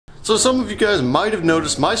So some of you guys might have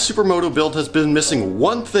noticed my Supermoto build has been missing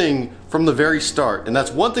one thing from the very start, and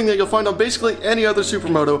that's one thing that you'll find on basically any other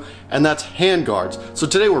Supermoto, and that's handguards. So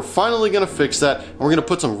today we're finally going to fix that, and we're going to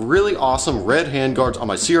put some really awesome red handguards on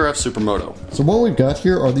my CRF Supermoto. So what we've got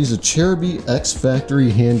here are these Acerbis X factory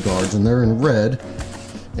handguards, and they're in red.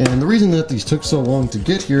 And the reason that these took so long to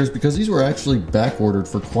get here is because these were actually back ordered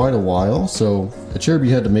for quite a while. So Acerbis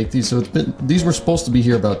had to make these. So these were supposed to be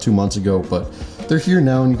here about 2 months ago, but they're here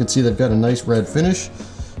now, and you can see they've got a nice red finish,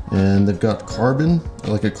 and they've got carbon,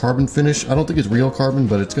 like a carbon finish. I don't think it's real carbon,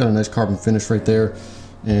 but it's got a nice carbon finish right there.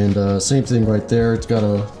 And same thing right there. It's got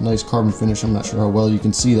a nice carbon finish. I'm not sure how well you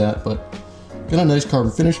can see that, but got a nice carbon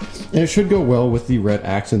finish, and it should go well with the red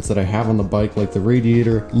accents that I have on the bike, like the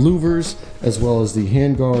radiator louvers, as well as the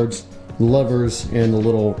handguards, levers, and the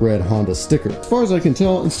little red Honda sticker. As far as I can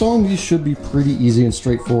tell, installing these should be pretty easy and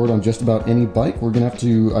straightforward on just about any bike. We're gonna have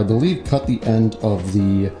to, I believe, cut the end of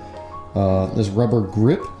the this rubber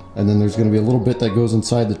grip, and then there's gonna be a little bit that goes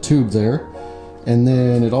inside the tube there, and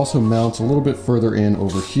then it also mounts a little bit further in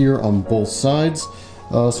over here on both sides.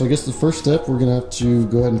 So I guess the first step, we're gonna have to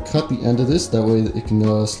go ahead and cut the end of this, that way that it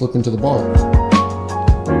can slip into the bar.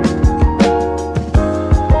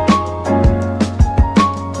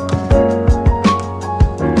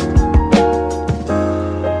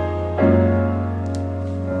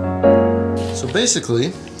 So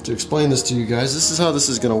basically, to explain this to you guys, this is how this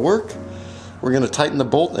is gonna work. We're gonna tighten the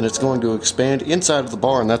bolt, and it's going to expand inside of the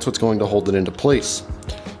bar, and that's what's going to hold it into place.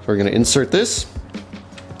 So we're gonna insert this.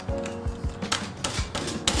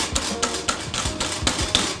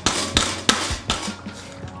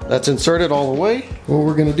 That's inserted all the way. What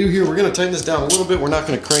we're gonna do here, we're gonna tighten this down a little bit. We're not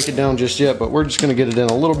gonna crank it down just yet, but we're just gonna get it in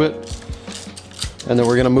a little bit. And then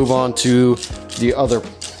we're gonna move on to the other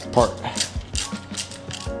part.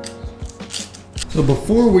 So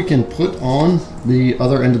before we can put on the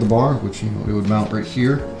other end of the bar, which, you know, it would mount right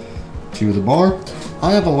here to the bar,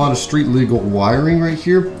 I have a lot of street legal wiring right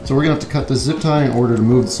here. So we're gonna have to cut this zip tie in order to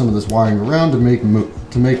move some of this wiring around to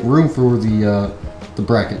make room for the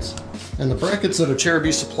brackets. And the brackets that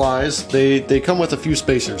Acerbis supplies, they come with a few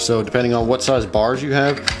spacers. So depending on what size bars you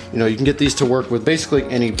have, you know, you can get these to work with basically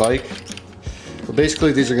any bike. But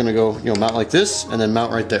basically these are gonna go, you know, mount like this and then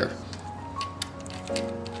mount right there.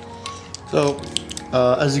 So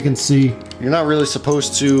as you can see, you're not really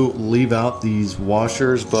supposed to leave out these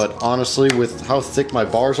washers, but honestly, with how thick my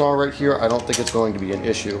bars are right here, I don't think it's going to be an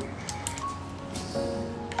issue.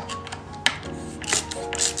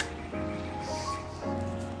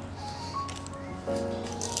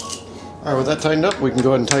 Alright, with that tightened up, we can go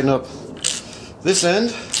ahead and tighten up this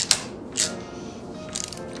end.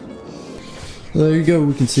 There you go,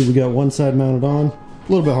 we can see we got one side mounted on. A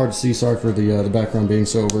little bit hard to see, sorry for the background being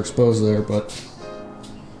so overexposed there, but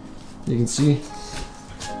you can see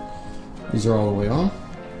these are all the way on.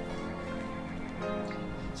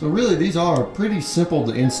 So really, these are pretty simple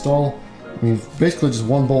to install. I mean, basically just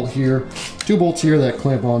one bolt here, 2 bolts here that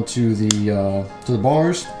clamp onto the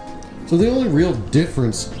bars. So the only real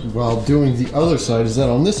difference while doing the other side is that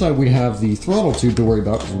on this side we have the throttle tube to worry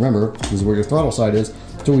about, because remember, this is where your throttle side is.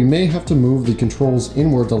 So we may have to move the controls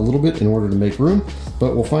inwards a little bit in order to make room,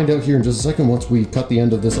 but we'll find out here in just a second once we cut the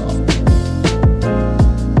end of this off.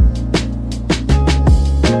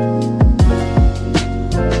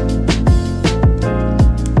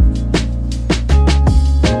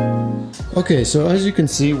 Okay, so as you can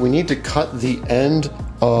see, we need to cut the end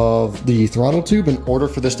of the throttle tube in order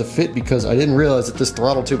for this to fit, because I didn't realize that this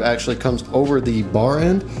throttle tube actually comes over the bar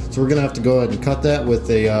end. So we're gonna have to go ahead and cut that with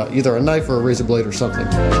a either a knife or a razor blade or something.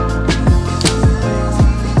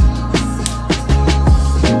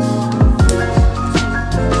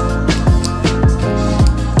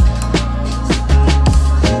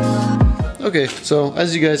 Okay, so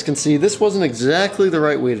as you guys can see, this wasn't exactly the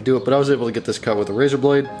right way to do it, but I was able to get this cut with a razor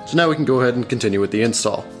blade. So now we can go ahead and continue with the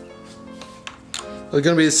install. It's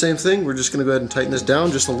going to be the same thing. We're just going to go ahead and tighten this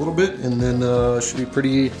down just a little bit, and then should be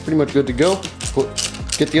pretty much good to go.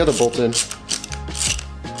 Get the other bolt in.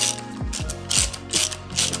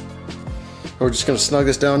 We're just going to snug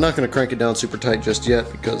this down. Not going to crank it down super tight just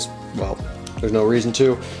yet because, well, there's no reason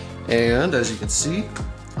to. And as you can see,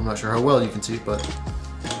 I'm not sure how well you can see, but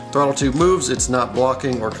throttle tube moves. It's not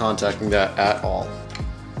blocking or contacting that at all.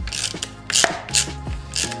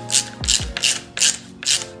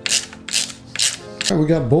 We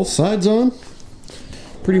got both sides on,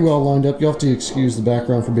 pretty well lined up. You'll have to excuse the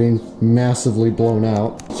background for being massively blown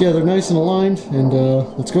out. So yeah, they're nice and aligned, and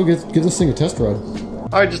let's go give this thing a test ride.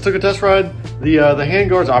 Alright, just took a test ride. The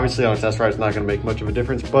handguards, obviously on a test ride, is not going to make much of a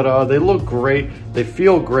difference, but they look great, they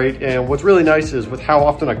feel great, and what's really nice is with how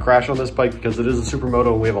often I crash on this bike, because it is a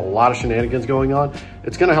Supermoto and we have a lot of shenanigans going on,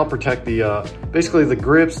 it's going to help protect the, basically the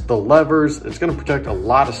grips, the levers, it's going to protect a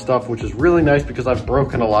lot of stuff, which is really nice because I've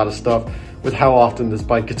broken a lot of stuff with how often this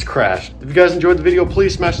bike gets crashed. If you guys enjoyed the video,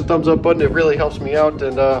 please smash the thumbs up button, it really helps me out,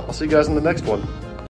 and I'll see you guys in the next one.